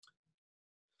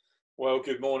Well,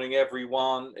 good morning,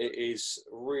 everyone. It is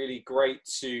really great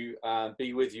to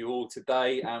be with you all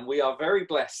today, and we are very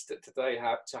blessed that today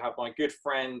to have my good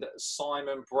friend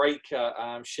Simon Breaker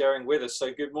sharing with us.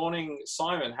 So, good morning,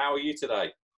 Simon. How are you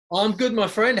today? I'm good, my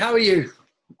friend. How are you?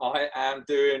 I am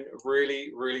doing really,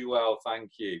 really well,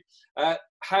 thank you.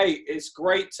 Hey, it's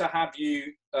great to have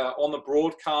you on the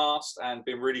broadcast, and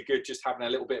been really good just having a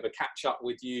little bit of a catch up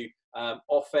with you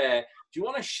off air. Do you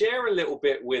want to share a little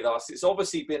bit with us? It's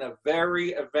obviously been a very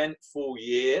eventful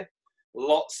year.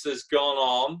 Lots has gone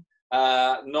on,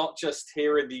 not just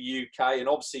here in the UK, and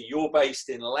obviously you're based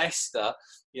in Leicester,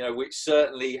 which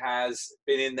certainly has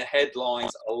been in the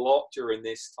headlines a lot during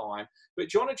this time. But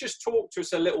do you want to just talk to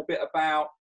us a little bit about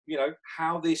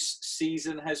how this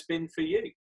season has been for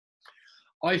you?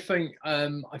 I think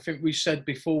we said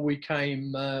before we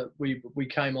came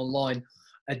online,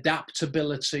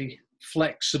 adaptability,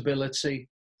 flexibility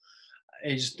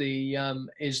is the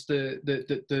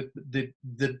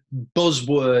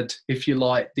buzzword, if you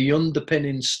like, the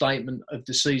underpinning statement of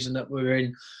the season that we're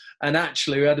in. And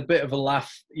actually, we had a bit of a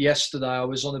laugh yesterday. I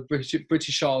was on a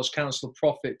British Isles Council of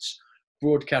Prophets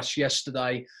broadcast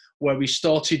yesterday, where we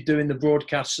started doing the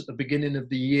broadcasts at the beginning of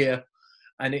the year,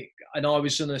 and I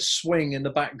was in a swing in the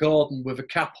back garden with a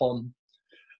cap on,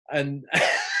 and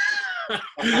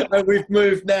and we've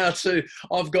moved now to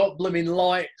I've got blooming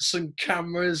lights and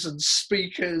cameras and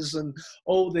speakers and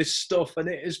all this stuff, and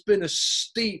it has been a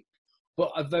steep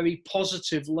but a very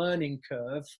positive learning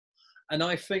curve. And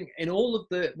I think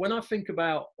when I think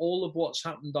about all of what's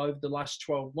happened over the last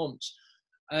 12 months,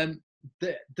 um,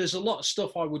 there's a lot of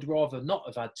stuff I would rather not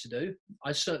have had to do.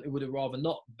 I certainly would have rather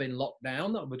not been locked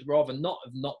down. I would rather not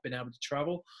been able to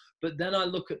travel. But then I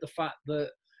look at the fact that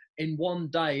in one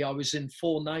day I was in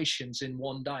 4 nations in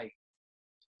one day,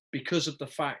 because of the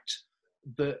fact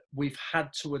that we've had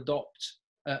to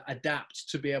adapt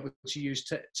to be able to use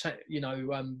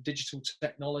digital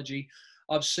technology.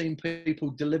 I've seen people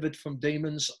delivered from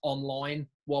demons online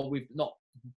while we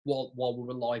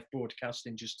were live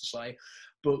broadcasting, just to say,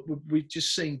 but we've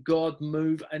just seen God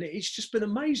move, and it's just been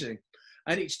amazing.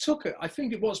 And I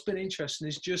think what's been interesting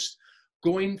is just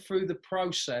going through the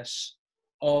process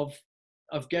of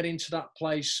getting to that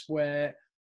place where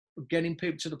getting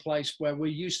people to the place where we're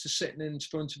used to sitting in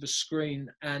front of a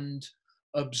screen and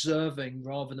observing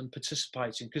rather than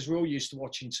participating, because we're all used to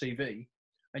watching TV,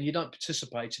 and you don't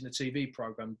participate in a TV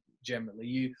program generally.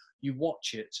 You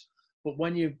watch it. But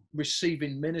when you're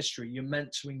receiving ministry, you're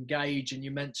meant to engage and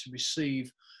you're meant to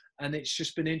receive. And it's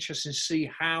just been interesting to see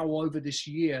how over this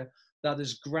year that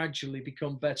has gradually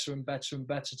become better and better and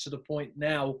better, to the point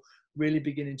now really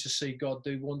beginning to see God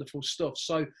do wonderful stuff.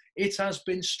 So it has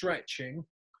been stretching,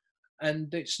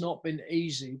 and it's not been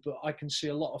easy, but I can see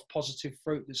a lot of positive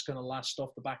fruit that's going to last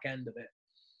off the back end of it.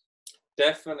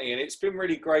 Definitely, and it's been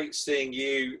really great seeing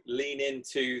you lean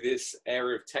into this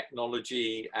area of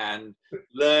technology and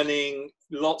learning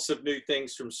lots of new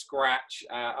things from scratch.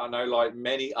 I know, like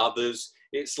many others,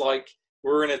 it's like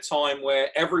we're in a time where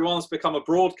everyone's become a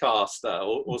broadcaster,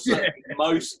 or certainly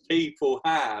most people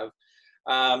have,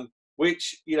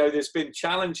 which, there's been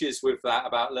challenges with that,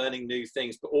 about learning new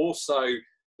things, but also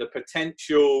the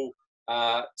potential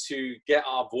to get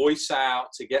our voice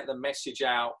out, to get the message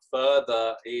out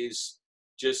further is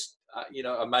just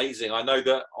amazing. I know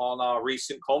that on our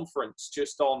recent conference,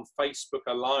 just on Facebook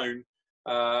alone,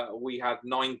 we had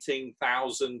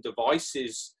 19,000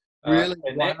 devices Really?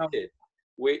 connected. Wow.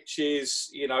 Which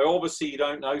is, obviously you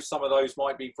don't know, some of those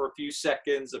might be for a few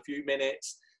seconds, a few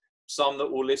minutes, some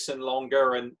that will listen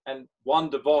longer, and one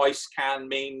device can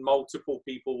mean multiple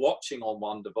people watching on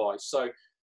one device. So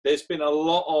there's been a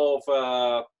lot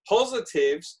of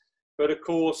positives. But of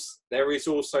course, there is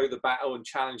also the battle and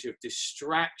challenge of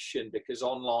distraction, because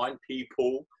online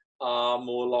people are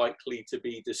more likely to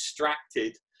be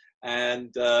distracted. And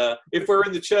if we're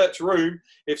in the church room,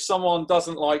 if someone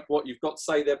doesn't like what you've got to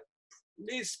say,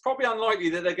 it's probably unlikely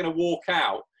that they're going to walk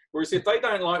out. Whereas if they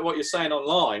don't like what you're saying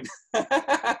online,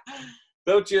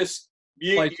 they'll just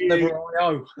mute you,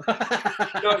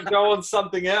 go on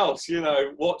something else,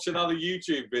 watch another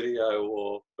YouTube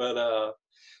video.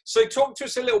 So talk to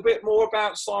us a little bit more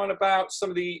about, Simon, about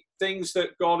some of the things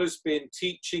that God has been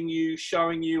teaching you,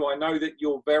 showing you. I know that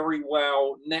you're very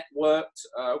well networked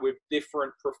with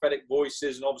different prophetic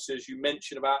voices, and obviously, as you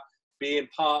mentioned, about being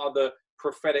part of the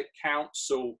prophetic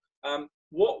council.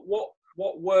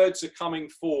 What words are coming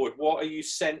forward? What are you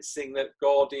sensing that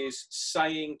God is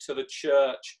saying to the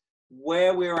church,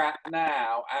 where we're at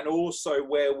now, and also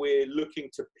where we're looking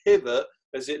to pivot,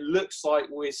 as it looks like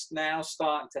we're now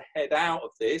starting to head out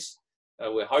of this?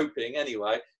 We're hoping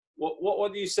anyway.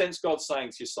 What do you sense God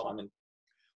saying to you, Simon?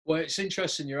 Well, it's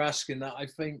interesting you're asking that. I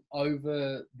think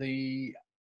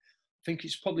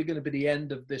it's probably going to be the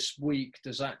end of this week.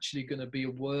 There's actually going to be a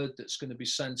word that's going to be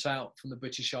sent out from the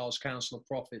British Isles Council of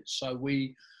Prophets. So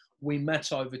we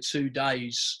met over 2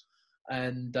 days,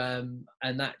 and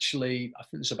actually I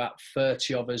think there's about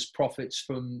 30 of us prophets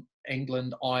from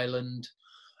England, Ireland,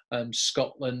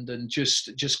 Scotland, and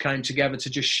just came together to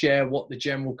just share what the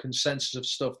general consensus of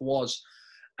stuff was.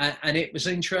 And it was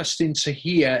interesting to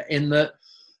hear in that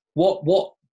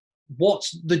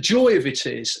what's the joy of it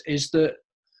is that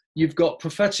you've got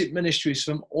prophetic ministries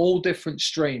from all different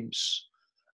streams.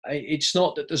 It's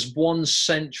not that there's one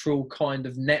central kind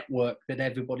of network that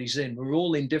everybody's in. We're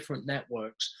all in different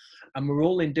networks, and we're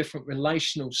all in different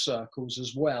relational circles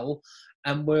as well,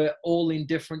 and we're all in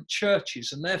different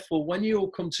churches. And therefore, when you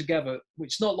all come together,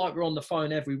 it's not like we're on the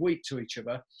phone every week to each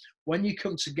other. When you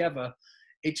come together,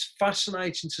 it's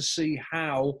fascinating to see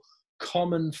how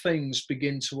common things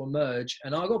begin to emerge.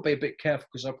 And I've got to be a bit careful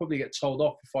because I'll probably get told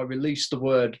off if I release the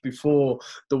word before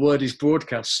the word is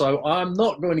broadcast. So I'm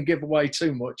not going to give away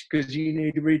too much because you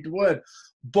need to read the word.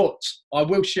 But I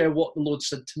will share what the Lord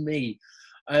said to me.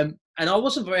 And I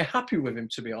wasn't very happy with him,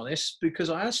 to be honest, because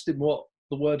I asked him what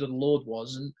the word of the Lord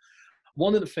was. And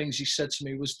one of the things he said to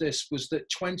me was that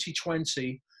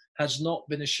 2020 has not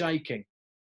been a shaking.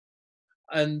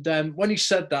 And when he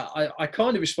said that, I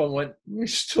kind of responded, went,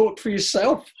 just talk for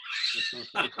yourself.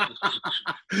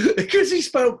 Because he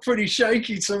felt pretty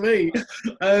shaky to me.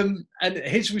 And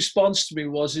his response to me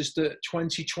is that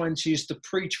 2020 is the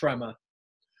pre-tremor,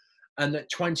 and that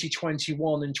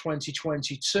 2021 and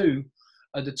 2022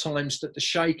 are the times that the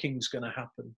shaking's going to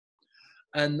happen.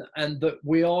 And that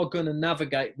we are going to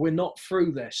navigate. We're not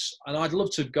through this. And I'd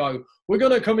love to go, we're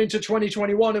going to come into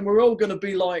 2021 and we're all going to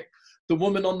be like the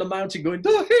woman on the mountain going, the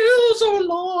hills are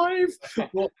alive.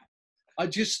 Well, I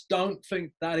just don't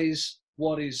think that is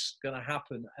what is going to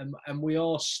happen. And we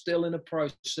are still in a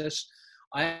process.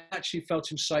 I actually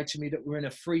felt him say to me that we're in a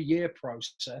 3-year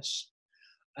process.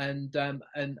 And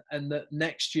that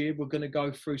next year we're going to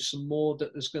go through some more,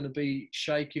 that there's going to be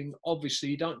shaking. Obviously,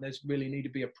 you don't really need to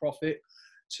be a prophet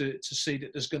to see that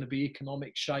there's going to be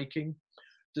economic shaking.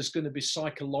 There's going to be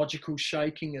psychological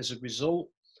shaking as a result.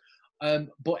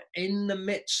 But in the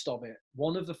midst of it,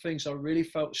 one of the things I really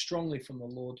felt strongly from the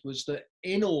Lord was that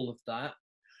in all of that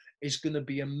is going to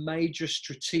be a major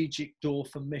strategic door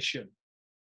for mission.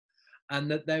 And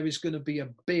that there is going to be a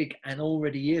big, and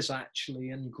already is actually,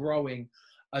 and growing,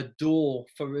 a door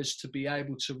for us to be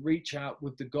able to reach out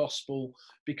with the gospel,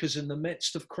 because in the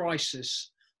midst of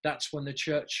crisis, that's when the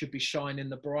church should be shining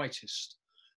the brightest.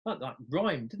 That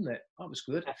rhymed, didn't it? That was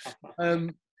good.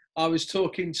 I was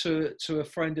talking to a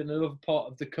friend in another part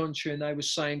of the country, and they were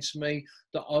saying to me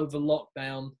that over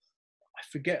lockdown,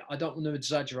 I don't want to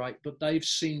exaggerate, but they've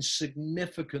seen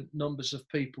significant numbers of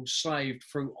people saved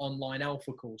through online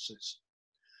alpha courses.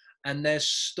 And there's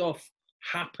stuff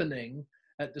happening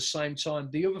at the same time.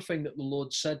 The other thing that the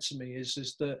Lord said to me is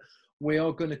that we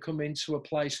are going to come into a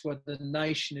place where the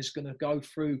nation is going to go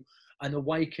through an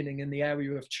awakening in the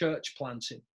area of church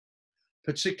planting,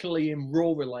 particularly in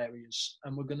rural areas.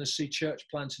 And we're going to see church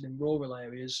planting in rural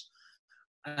areas.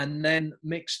 And then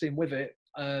mixed in with it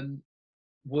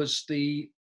was a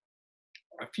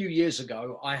few years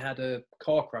ago, I had a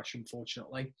car crash,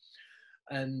 unfortunately.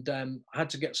 And I had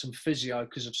to get some physio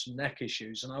because of some neck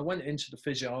issues. And I went into the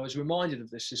physio. I was reminded of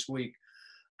this week.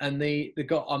 And the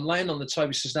guy, I'm laying on the table.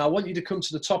 He says, now I want you to come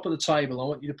to the top of the table. I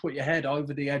want you to put your head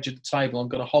over the edge of the table. I'm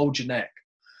going to hold your neck.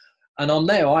 And on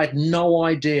there, I had no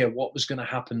idea what was going to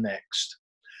happen next.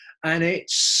 And it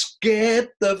scared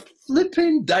the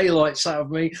flipping daylights out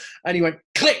of me. And he went,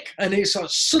 click. And it's like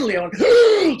suddenly on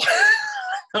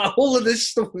all of this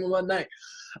stuff on my neck.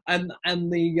 And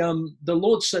the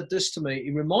Lord said this to me.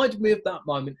 He reminded me of that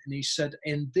moment. And he said,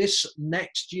 in this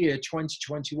next year,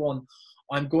 2021,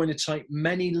 I'm going to take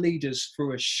many leaders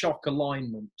through a shock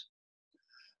alignment.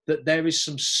 That there is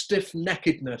some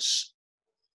stiff-neckedness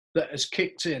that has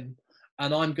kicked in.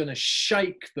 And I'm going to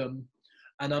shake them.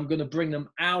 And I'm going to bring them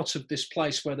out of this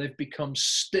place where they've become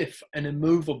stiff and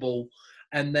immovable,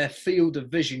 and their field of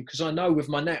vision. Because I know with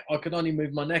my neck, I could only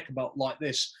move my neck about like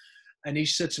this. And he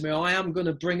said to me, I am going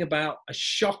to bring about a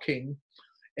shocking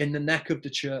in the neck of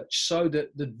the church so that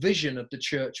the vision of the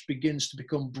church begins to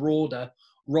become broader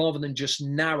rather than just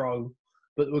narrow,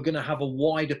 but we're going to have a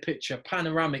wider picture.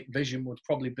 Panoramic vision would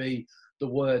probably be the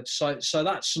word. So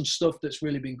that's some stuff that's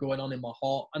really been going on in my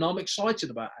heart, and I'm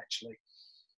excited about, actually.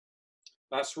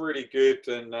 That's really good.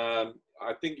 And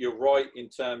I think you're right in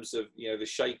terms of, the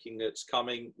shaking that's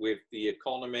coming with the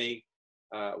economy,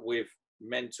 with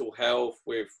mental health,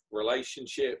 with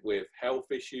relationship, with health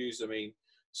issues. I mean,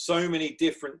 so many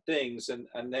different things,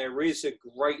 and there is a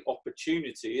great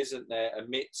opportunity, isn't there,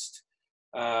 amidst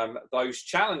those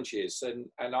challenges.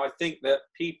 And I think that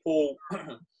people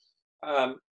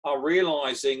are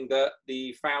realizing that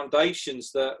the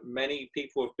foundations that many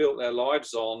people have built their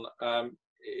lives on,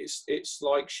 it's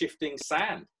like shifting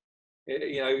sand.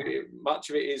 Much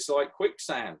of it is like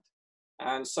quicksand.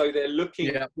 And so they're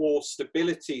looking for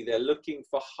stability, they're looking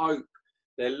for hope,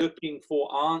 they're looking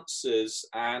for answers.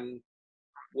 And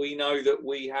we know that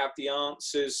we have the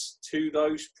answers to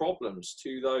those problems,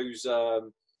 to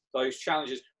those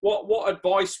challenges. What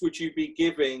advice would you be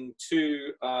giving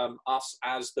to us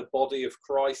as the body of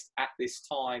Christ at this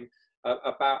time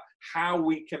about how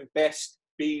we can best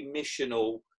be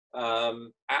missional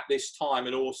at this time,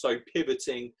 and also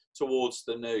pivoting towards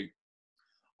the new?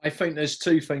 I think there's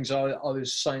two things I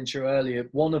was saying to you earlier.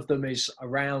 One of them is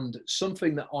around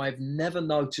something that I've never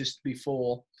noticed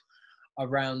before,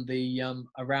 around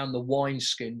the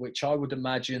wineskin, which I would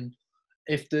imagine,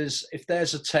 if there's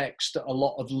a text that a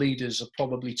lot of leaders are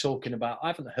probably talking about, I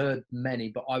haven't heard many,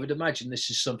 but I would imagine this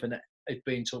is something that is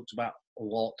being talked about a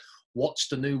lot. What's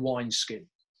the new wineskin?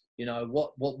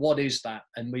 What is that?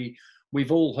 And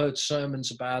we've all heard sermons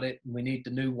about it. We need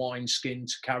the new wineskin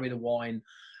to carry the wine.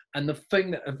 And the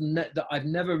thing that I've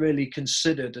never really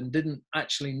considered and didn't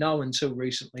actually know until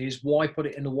recently is, why put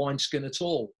it in the wineskin at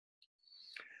all?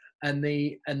 And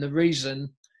the reason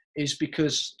is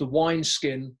because the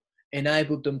wineskin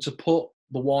enabled them to put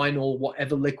the wine, or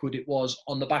whatever liquid it was,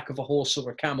 on the back of a horse or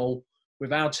a camel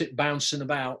without it bouncing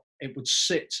about. It would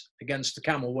sit against the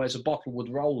camel, whereas a bottle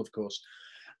would roll, of course.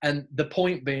 And the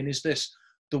point being is this: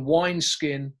 the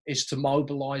wineskin is to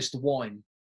mobilize the wine.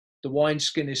 The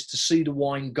wineskin is to see the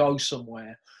wine go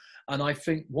somewhere. And I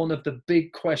think one of the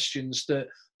big questions that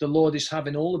the Lord is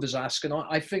having all of us ask, and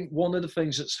I think one of the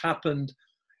things that's happened,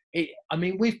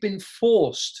 we've been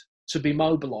forced to be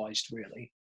mobilized,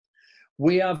 really.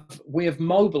 We have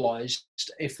mobilized,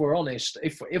 if we're honest,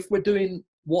 if we're doing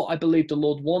what I believe the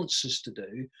Lord wants us to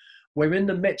do, we're in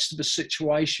the midst of a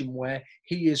situation where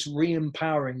He is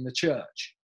re-empowering the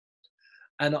church.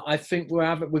 And I think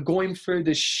we're going through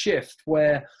this shift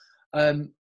where,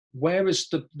 whereas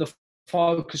the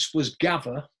focus was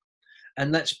gather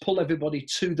and let's pull everybody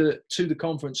to the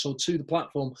conference or to the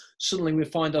platform, suddenly we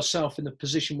find ourselves in a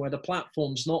position where the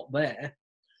platform's not there,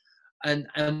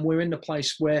 and we're in the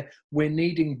place where we're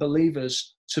needing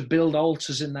believers to build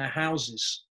altars in their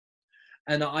houses.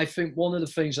 And I think one of the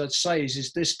things I'd say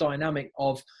is this dynamic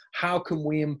of, how can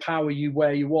we empower you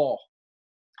where you are?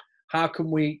 How can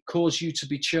we cause you to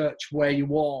be church where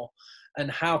you are?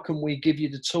 And how can we give you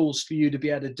the tools for you to be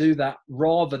able to do that,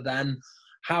 rather than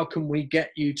how can we get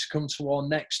you to come to our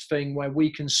next thing where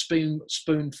we can spoon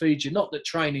feed you? Not that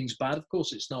training's bad, of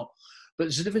course it's not, but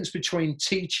there's a difference between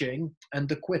teaching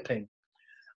and equipping.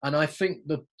 And I think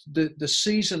the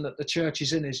season that the church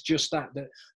is in is just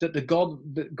that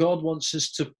God wants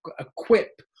us to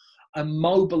equip and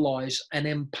mobilize and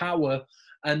empower.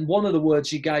 And one of the words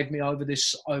He gave me over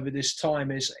this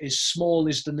time is small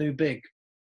is the new big.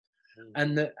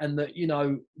 And that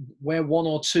where one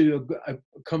or two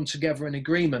come together in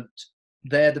agreement,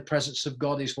 there the presence of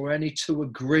God is. Where any two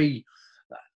agree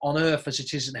on earth as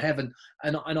it is in heaven.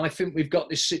 And I think we've got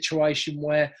this situation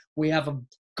where we have a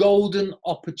golden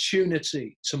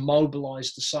opportunity to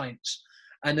mobilize the saints.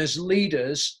 And as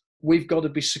leaders, we've got to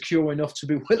be secure enough to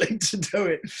be willing to do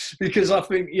it. Because I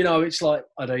think, it's like,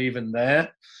 are they even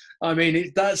there? I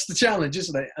mean, that's the challenge,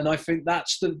 isn't it? And I think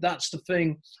that's the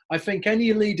thing. I think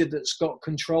any leader that's got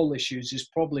control issues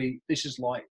this is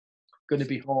like going to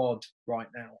be hard right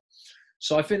now.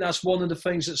 So I think that's one of the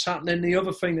things that's happening. The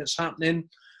other thing that's happening,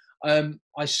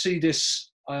 I see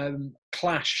this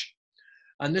clash,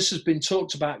 and this has been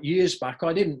talked about years back.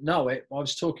 I didn't know it. I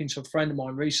was talking to a friend of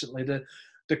mine recently,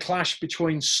 the clash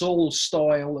between Saul's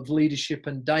style of leadership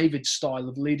and David's style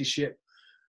of leadership.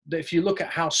 If you look at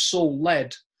how Saul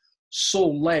led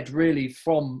really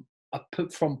from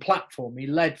platform. He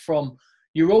led from,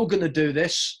 you're all going to do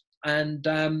this, and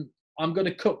I'm going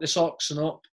to cook this oxen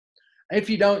up. If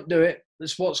you don't do it,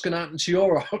 that's what's going to happen to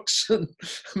your oxen.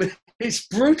 I mean, it's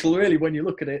brutal, really, when you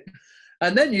look at it.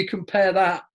 And then you compare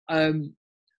that. I'm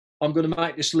going to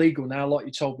make this legal now, like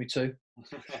you told me to.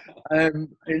 In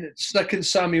 2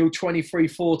 Samuel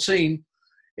 23:14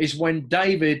 is when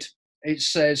David. It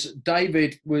says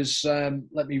David was.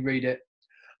 Let me read it.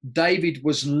 David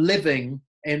was living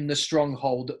in the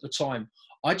stronghold at the time.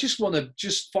 I just want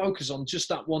to focus on just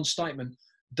that one statement.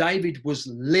 David was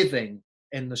living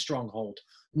in the stronghold,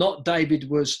 not David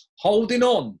was holding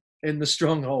on in the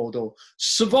stronghold or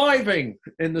surviving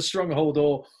in the stronghold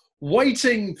or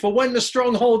waiting for when the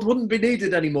stronghold wouldn't be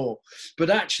needed anymore. But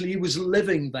actually, he was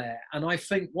living there. And I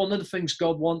think one of the things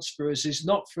God wants for us is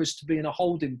not for us to be in a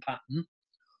holding pattern,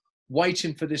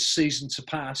 waiting for this season to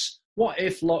pass. What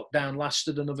if lockdown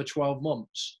lasted another 12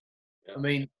 months? Yeah. I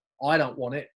mean, I don't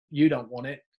want it. You don't want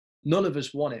it. None of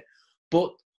us want it.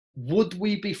 But would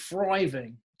we be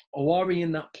thriving? Or are we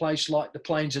in that place like the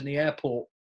planes in the airport?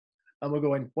 And we're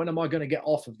going, when am I going to get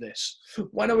off of this?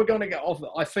 When are we going to get off of it?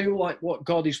 I feel like what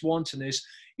God is wanting is,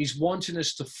 he's wanting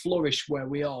us to flourish where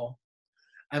we are.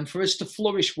 And for us to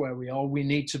flourish where we are, we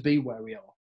need to be where we are.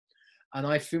 And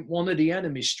I think one of the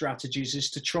enemy's strategies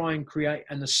is to try and create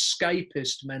an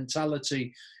escapist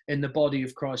mentality in the body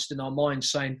of Christ, in our mind,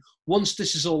 saying, once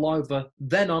this is all over,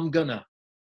 then I'm gonna.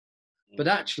 But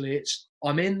actually, it's,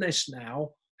 I'm in this now.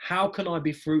 How can I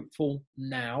be fruitful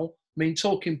now? I mean,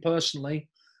 talking personally,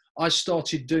 I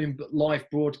started doing live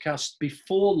broadcasts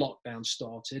before lockdown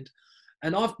started,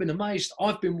 and I've been amazed.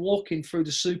 I've been walking through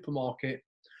the supermarket,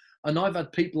 and I've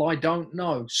had people I don't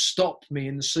know stop me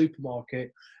in the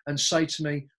supermarket and say to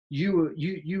me,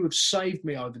 you have saved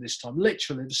me over this time.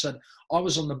 Literally, they said, I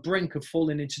was on the brink of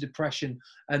falling into depression,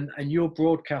 and your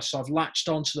broadcasts, I've latched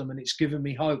onto them, and it's given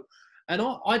me hope. And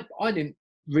I didn't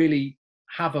really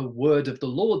have a word of the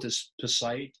Lord as per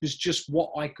se. It was just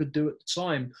what I could do at the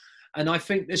time. And I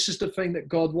think this is the thing that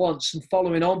God wants. And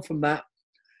following on from that,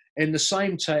 in the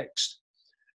same text,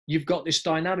 you've got this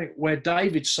dynamic where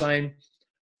David's saying,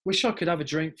 wish I could have a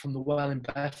drink from the well in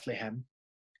Bethlehem.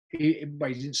 He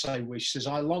didn't say wish. He says,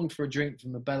 I longed for a drink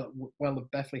from the well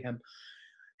of Bethlehem.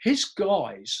 His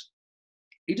guys,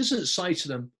 he doesn't say to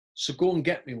them, so go and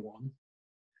get me one.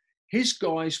 His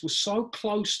guys were so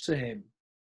close to him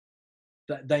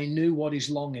that they knew what his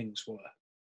longings were.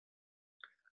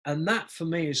 And that, for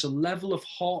me, is a level of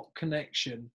heart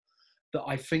connection that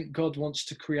I think God wants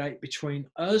to create between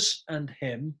us and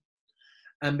him,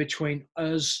 and between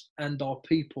us and our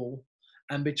people,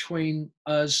 and between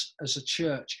us as a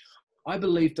church. I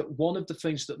believe that one of the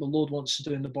things that the Lord wants to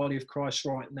do in the body of Christ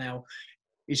right now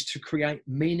is to create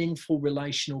meaningful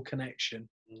relational connection.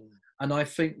 And I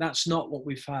think that's not what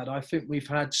we've had. I think we've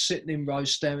had sitting in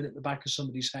rows staring at the back of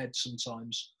somebody's head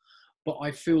sometimes. But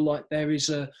I feel like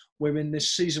we're in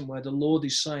this season where the Lord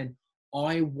is saying,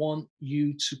 I want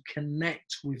you to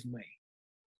connect with me.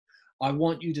 I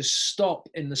want you to stop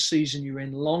in the season you're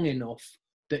in long enough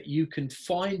that you can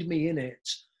find me in it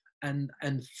and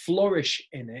flourish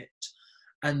in it,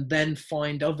 and then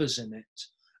find others in it.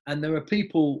 And there are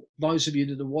people, those of you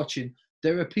that are watching,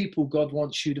 there are people God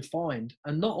wants you to find.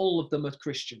 And not all of them are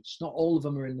Christians. Not all of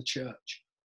them are in the church.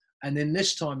 And in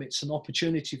this time, it's an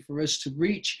opportunity for us to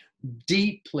reach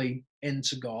deeply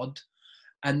into God,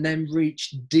 and then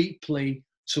reach deeply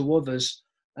to others.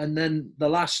 And then the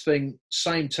last thing,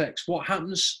 same text, what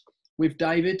happens with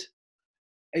David?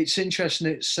 It's interesting,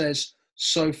 it says,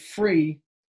 so 3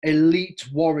 elite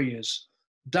warriors.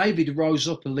 David rose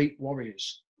up elite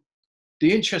warriors.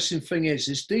 The interesting thing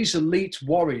is these elite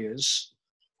warriors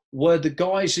were the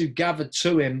guys who gathered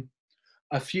to him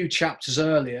a few chapters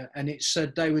earlier, and it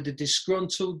said they were the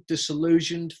disgruntled,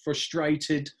 disillusioned,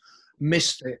 frustrated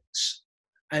misfits.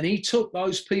 And he took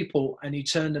those people and he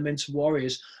turned them into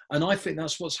warriors. And I think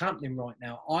that's what's happening right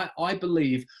now. I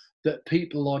believe that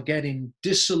people are getting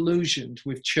disillusioned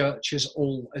with church as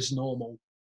all as normal.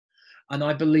 And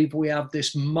I believe we have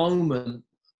this moment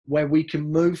where we can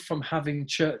move from having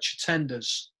church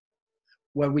attenders,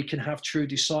 where we can have true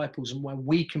disciples, and where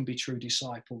we can be true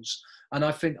disciples. And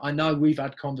I know we've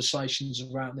had conversations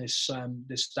around this,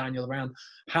 Daniel, around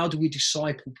how do we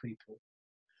disciple people?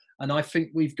 And I think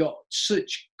we've got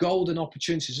such golden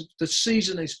opportunities. The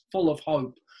season is full of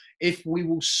hope if we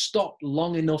will stop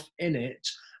long enough in it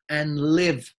and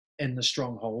live in the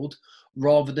stronghold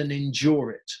rather than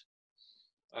endure it.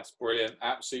 That's brilliant.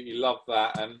 Absolutely love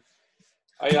that. And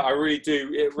I really do.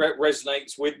 It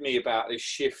resonates with me about this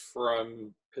shift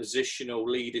from positional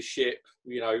leadership,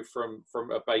 from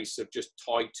a base of just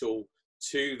title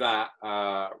to that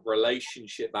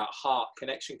relationship, that heart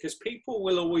connection, because people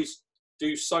will always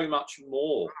do so much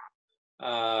more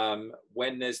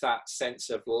when there's that sense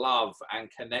of love and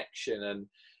connection. And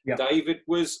yeah. David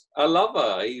was a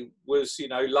lover. He was,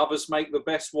 lovers make the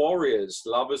best warriors,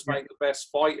 lovers make the best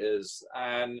fighters.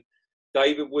 And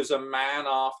David was a man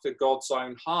after God's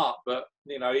own heart, but,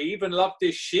 he even loved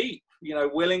his sheep,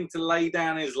 willing to lay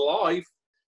down his life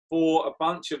for a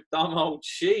bunch of dumb old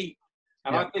sheep.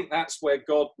 And I think that's where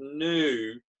God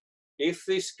knew, if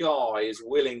this guy is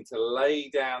willing to lay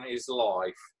down his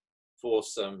life for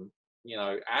some,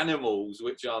 animals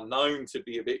which are known to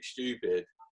be a bit stupid,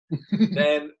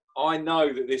 then I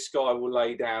know that this guy will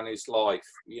lay down his life,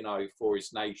 for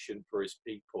his nation, for his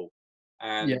people. Yeah,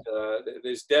 And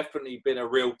there's definitely been a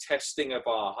real testing of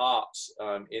our hearts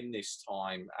in this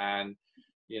time. And,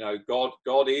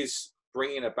 God is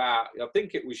bringing about, I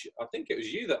think it was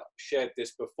you that shared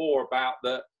this before, about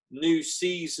the new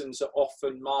seasons are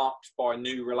often marked by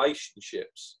new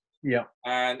relationships. yeah,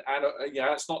 And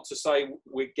that's not to say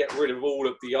we get rid of all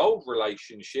of the old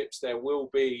relationships. There will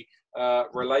be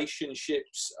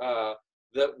relationships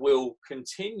that will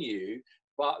continue,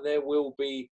 but there will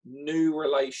be new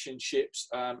relationships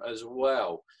as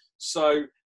well. So,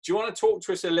 do you want to talk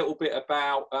to us a little bit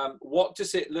about what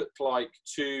does it look like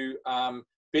to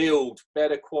build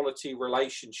better quality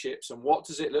relationships, and what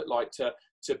does it look like to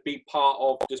be part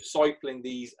of discipling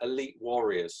these elite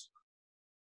warriors?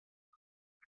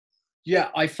 yeah.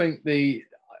 I think the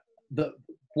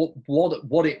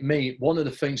what it means. One of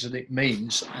the things that it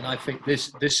means, and I think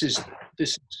this is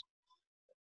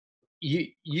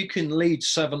you can lead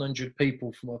 700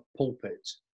 people from a pulpit,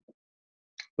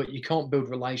 but you can't build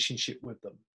relationship with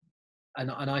them.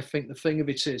 And I think the thing of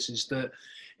it is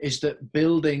that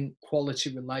building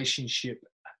quality relationship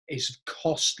is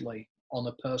costly on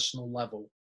a personal level,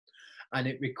 and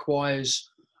it requires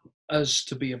us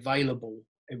to be available.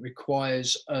 It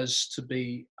requires us to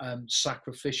be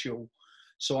sacrificial.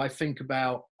 So I think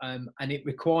about, and it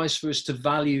requires for us to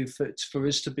value, for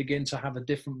us to begin to have a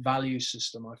different value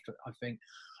system. I think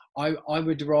I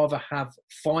would rather have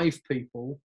 5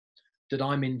 people that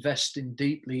I'm investing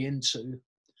deeply into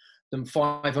than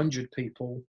 500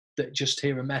 people that just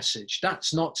hear a message.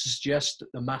 That's not to suggest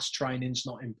that the mass training is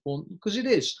not important, because it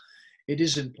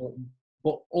is important.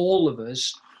 But all of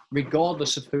us,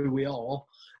 regardless of who we are,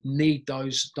 need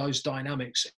those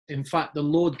dynamics. In fact, the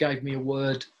Lord gave me a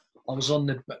word. I was on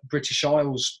the British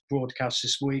Isles broadcast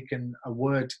this week, and a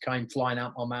word came flying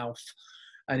out my mouth,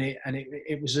 and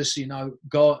it was this,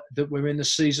 God, that we're in the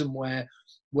season where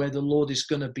the Lord is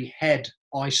going to behead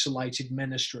isolated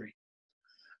ministry.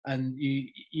 And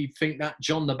you think that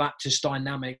John the Baptist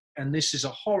dynamic, and this is a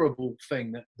horrible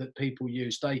thing that people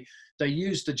use. They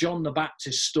use the John the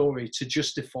Baptist story to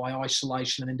justify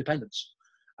isolation and independence.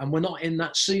 And we're not in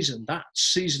that season. That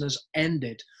season has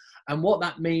ended. And what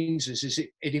that means is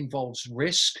it involves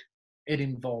risk, it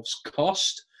involves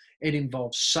cost, it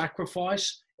involves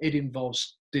sacrifice, it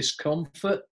involves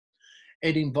discomfort,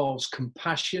 it involves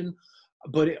compassion,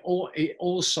 but it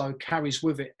also carries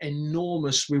with it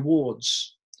enormous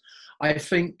rewards. I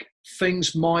think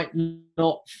things might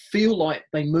not feel like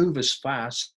they move as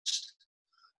fast,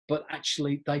 but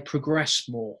actually they progress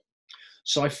more.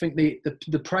 So I think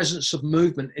the presence of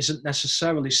movement isn't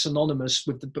necessarily synonymous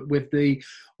with the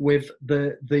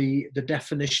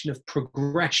definition of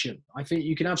progression. I think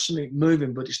you can have something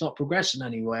moving, but it's not progressing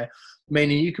anywhere.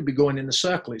 Meaning you could be going in a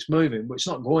circle, it's moving, but it's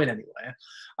not going anywhere.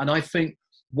 And I think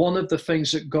one of the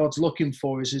things that God's looking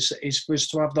for is for us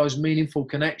to have those meaningful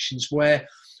connections where,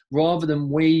 rather than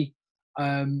we,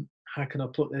 how can I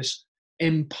put this,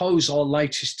 impose our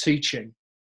latest teaching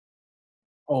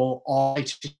or our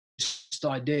latest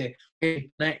idea,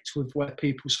 we connect with where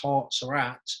people's hearts are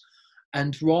at,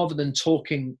 and rather than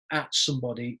talking at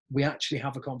somebody, we actually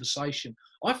have a conversation.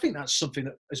 I think that's something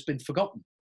that has been forgotten.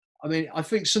 I mean, I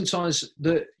think sometimes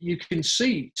that you can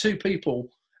see 2 people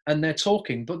and they're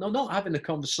talking, but they're not having a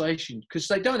conversation because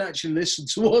they don't actually listen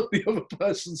to what the other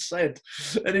person said.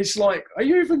 And it's like, are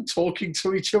you even talking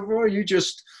to each other, or are you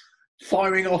just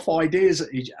firing off ideas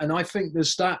at each? And I think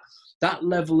there's that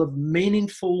level of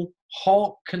meaningful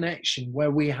heart connection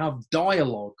where we have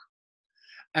dialogue.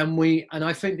 And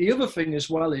I think the other thing as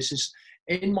well is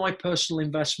in my personal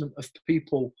investment of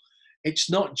people, it's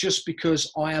not just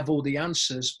because I have all the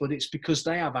answers, but it's because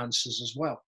they have answers as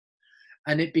well.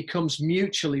 And it becomes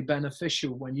mutually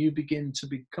beneficial when you begin to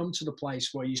come to the place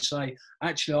where you say,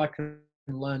 actually, I can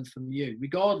learn from you,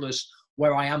 regardless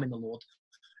where I am in the Lord.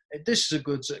 This is a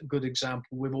good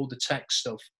example with all the tech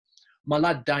stuff. My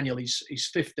lad Daniel, he's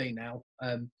 15 now.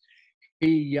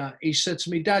 He said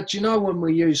to me, Dad, do you know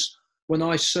when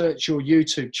I search your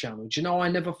YouTube channel, do you know I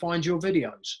never find your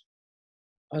videos?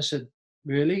 I said,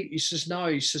 really? He says, no.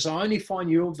 He says, I only find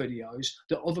your videos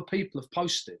that other people have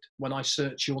posted when I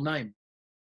search your name.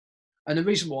 And the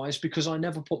reason why is because I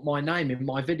never put my name in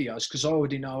my videos because I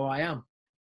already know who I am.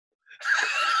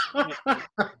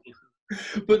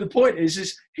 But the point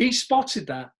is he spotted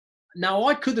that. Now,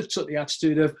 I could have took the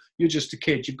attitude of, you're just a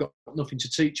kid, you've got nothing to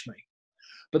teach me.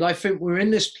 But I think we're in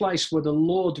this place where the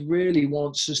Lord really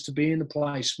wants us to be in a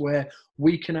place where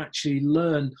we can actually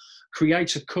learn,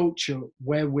 create a culture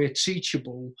where we're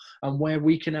teachable and where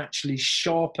we can actually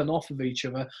sharpen off of each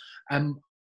other. And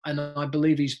And I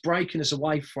believe he's breaking us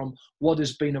away from what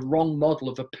has been a wrong model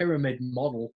of a pyramid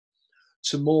model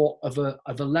to more of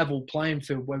a level playing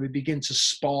field where we begin to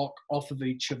spark off of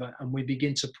each other and we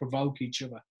begin to provoke each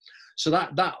other. So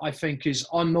that I think is,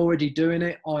 I'm already doing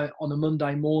it. On a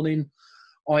Monday morning,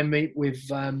 I meet with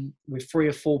 3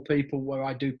 or 4 people where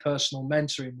I do personal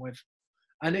mentoring with.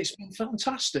 And it's been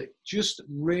fantastic, just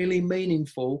really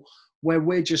meaningful, where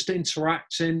we're just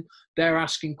interacting. They're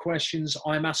asking questions,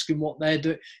 I'm asking what they're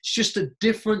doing. It's just a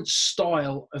different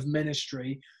style of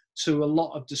ministry to a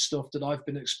lot of the stuff that I've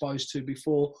been exposed to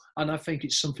before. And I think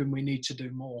it's something we need to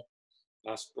do more.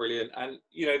 That's brilliant. And,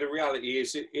 you know, the reality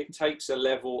is it takes a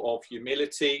level of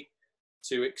humility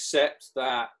to accept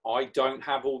that I don't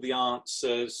have all the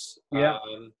answers. Yeah.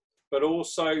 But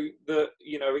also that,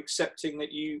 you know, accepting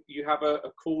that you have a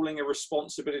calling, a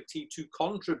responsibility to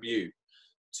contribute,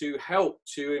 to help,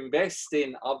 to invest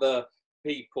in other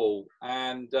people.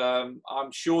 And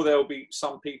I'm sure there'll be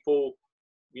some people,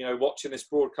 you know, watching this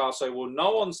broadcast say, well,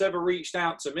 no one's ever reached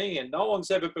out to me and no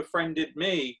one's ever befriended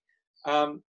me.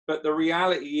 But the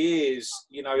reality is,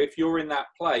 you know, if you're in that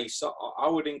place, I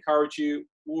would encourage you,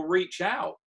 will reach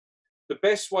out. The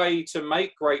best way to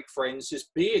make great friends is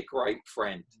be a great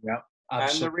friend. Yeah,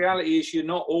 absolutely. And the reality is, you're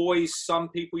not always, some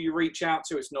people you reach out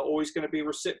to, it's not always going to be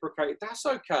reciprocated. That's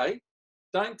okay.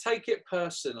 Don't take it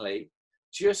personally.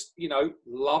 Just, you know,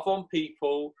 love on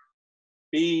people.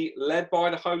 Be led by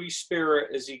the Holy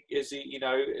Spirit as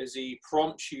he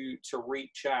prompts you to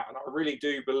reach out. And I really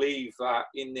do believe that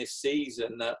in this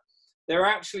season that there are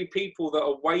actually people that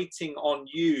are waiting on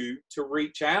you to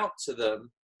reach out to them,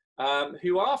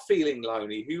 who are feeling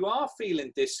lonely, who are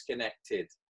feeling disconnected.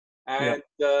 And,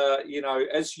 you know,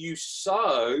 as you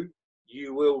sow,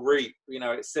 you will reap. You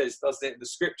know, it says, doesn't it, in the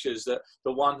scriptures, that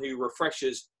the one who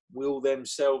refreshes will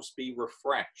themselves be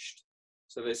refreshed.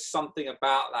 So there's something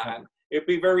about that. And it'd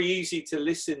be very easy to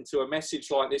listen to a message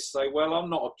like this, say, well, I'm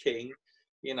not a king.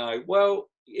 You know, well,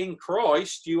 in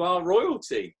Christ, you are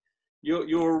royalty. You're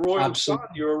a royal Absolutely.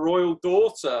 son, you're a royal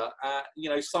daughter. You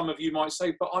know, some of you might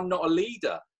say, but I'm not a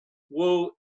leader.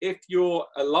 Well, if you're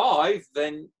alive,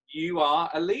 then you are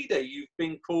a leader. You've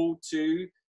been called to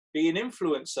be an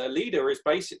influencer. A leader is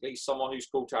basically someone who's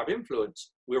called to have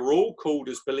influence. We're all called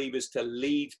as believers to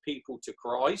lead people to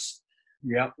Christ.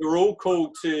 Yeah. We're all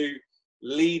called to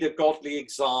lead a godly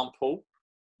example.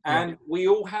 And we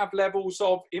all have levels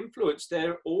of influence.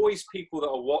 There are always people that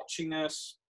are watching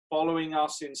us, following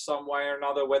us in some way or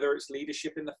another, whether it's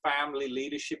leadership in the family,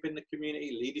 leadership in the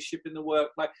community, leadership in the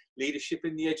workplace, leadership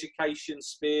in the education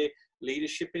sphere,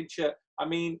 leadership in church. I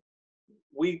mean,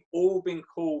 we've all been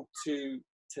called to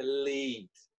lead.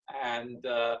 And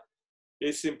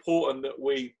it's important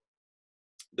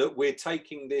that we're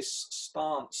taking this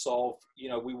stance of, you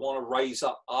know, we want to raise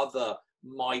up other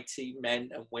mighty men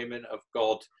and women of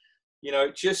God. You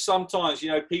know, just sometimes, you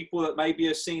know, people that maybe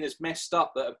are seen as messed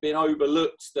up, that have been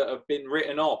overlooked, that have been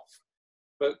written off,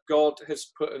 but God has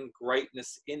put in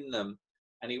greatness in them,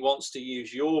 and he wants to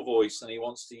use your voice and he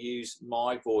wants to use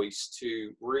my voice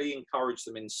to really encourage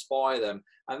them, inspire them.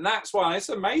 And that's why it's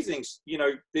amazing, you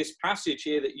know, this passage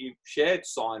here that you shared,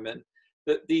 Simon,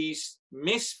 that these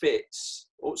misfits,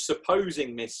 or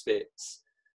supposing misfits,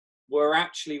 were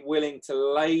actually willing to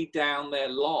lay down their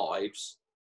lives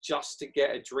just to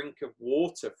get a drink of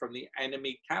water from the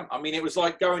enemy camp. I mean, it was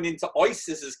like going into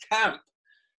ISIS's camp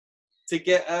to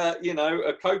get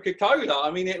a Coca-Cola.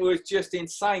 I mean, it was just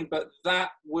insane. But that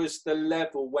was the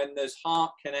level when there's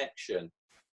heart connection.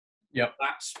 Yeah,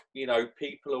 that's, you know,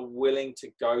 people are willing to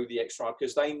go the extra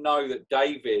because they know that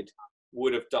David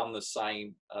would have done the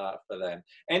same for them.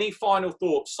 Any final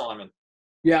thoughts, Simon?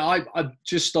 Yeah, I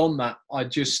just on that.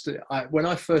 When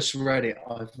I first read it,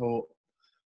 I thought,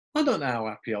 I don't know how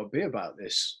happy I'll be about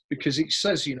this, because it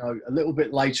says, you know, a little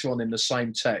bit later on in the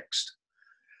same text,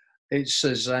 it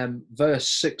says, verse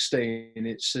 16,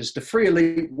 it says, the 3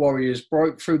 elite warriors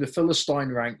broke through the Philistine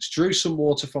ranks, drew some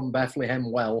water from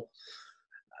Bethlehem well,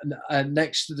 and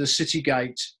next to the city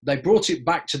gate. They brought it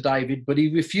back to David, but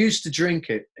he refused to drink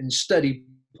it. Instead, he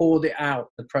poured it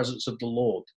out in the presence of the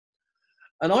Lord.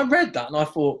 And I read that and I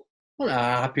thought, I don't know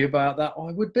how happy about that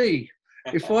I would be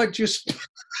if I just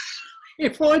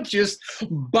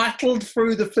battled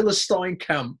through the Philistine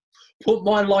camp, put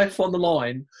my life on the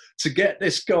line to get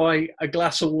this guy a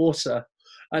glass of water,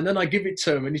 and then I give it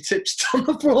to him and he tips it on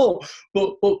the floor.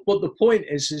 But the point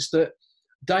is that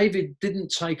David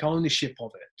didn't take ownership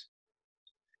of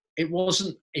it. It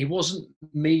wasn't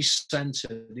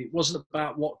me-centered. It wasn't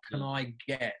about what can I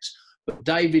get. But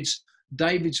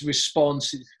David's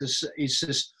response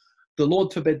is the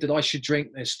Lord forbid that I should drink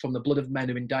this from the blood of men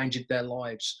who endangered their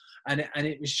lives. And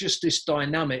it was just this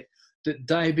dynamic that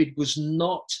David was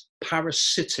not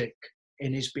parasitic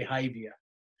in his behavior.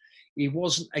 He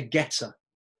wasn't a getter.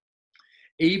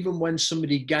 Even when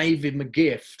somebody gave him a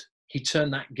gift, he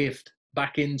turned that gift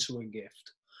back into a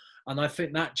gift. And I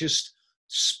think that just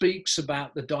speaks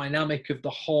about the dynamic of the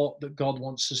heart that God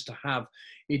wants us to have.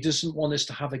 He doesn't want us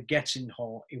to have a getting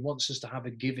heart. He wants us to have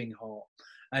a giving heart.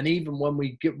 And even when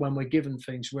we're given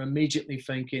things, we're immediately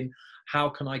thinking, how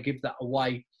can I give that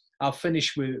away? I'll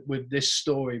finish with this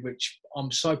story, which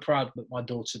I'm so proud that my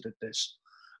daughter did this.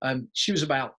 She was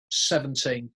about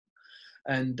 17,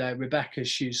 and Rebecca,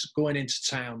 she's going into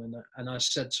town, and I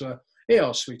said to her,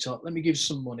 here, sweetheart, let me give you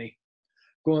some money.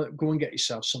 Go and get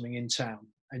yourself something in town.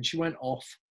 And she went off,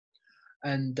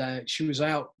 and she was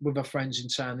out with her friends in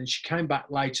town, and she came back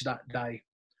later that day.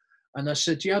 And I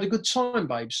said, you had a good time,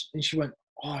 babes? And she went,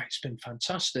 oh, it's been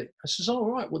fantastic. I says, all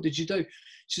right, what did you do?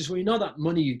 She says, well, you know that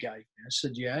money you gave me? I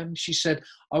said, yeah. And she said,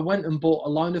 I went and bought a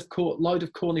load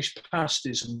of Cornish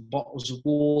pasties and bottles of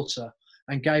water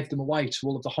and gave them away to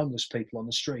all of the homeless people on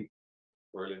the street.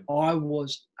 Brilliant. I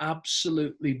was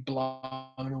absolutely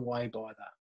blown away by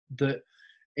that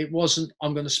it wasn't,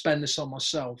 I'm going to spend this on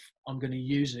myself. I'm going to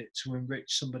use it to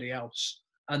enrich somebody else.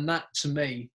 And that, to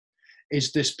me,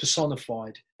 is this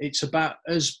personified. It's about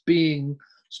us being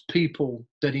people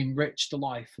that enrich the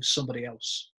life of somebody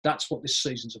else. That's what this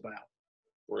season's about.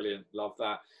 Brilliant. Love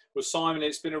that. Well, Simon,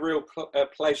 it's been a real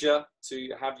pleasure to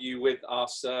have you with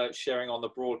us, sharing on the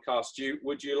broadcast.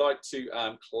 Would you like to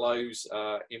close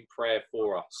in prayer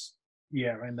for us?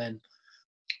 Yeah, amen.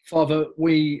 Father,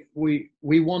 we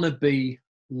want to be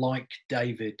like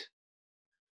David,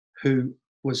 who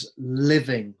was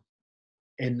living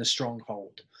in the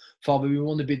stronghold. Father, we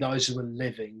want to be those who are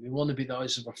living. We want to be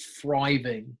those who are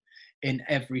thriving in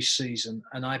every season.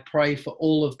 And I pray for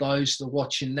all of those that are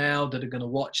watching now, that are going to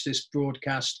watch this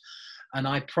broadcast. And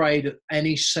I pray that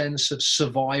any sense of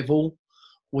survival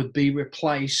would be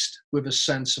replaced with a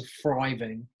sense of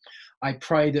thriving. I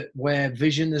pray that where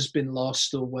vision has been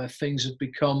lost, or where things have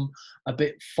become a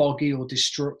bit foggy or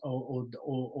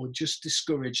just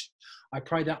discouraged, I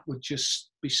pray that would just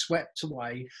be swept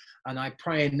away. And I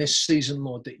pray in this season,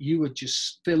 Lord, that you would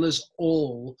just fill us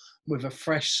all with a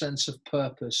fresh sense of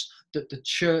purpose, that the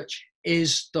church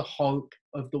is the hope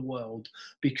of the world,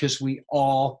 because we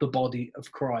are the body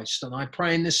of Christ. And I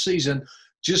pray in this season,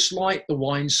 just like the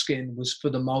wineskin was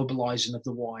for the mobilizing of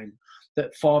the wine,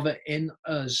 that, Father, in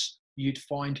us, you'd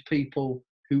find people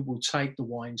who will take the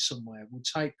wine somewhere, will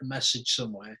take the message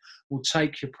somewhere, will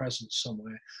take your presence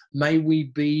somewhere. May we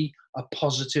be a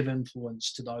positive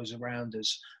influence to those around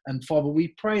us. And Father,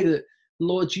 we pray that,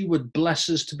 Lord, you would bless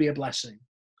us to be a blessing,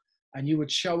 and you would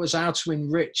show us how to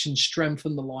enrich and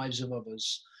strengthen the lives of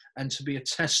others, and to be a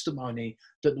testimony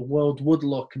that the world would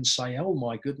look and say, oh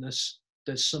my goodness,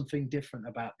 there's something different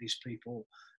about these people,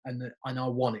 and I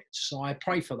want it. So I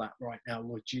pray for that right now,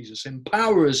 Lord Jesus.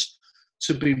 Empower us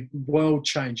to be world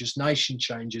changers, nation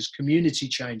changers, community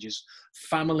changers,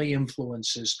 family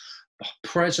influencers,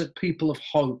 present people of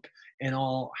hope in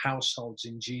our households,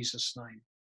 in Jesus' name.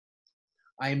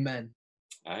 Amen.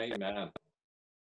 Amen.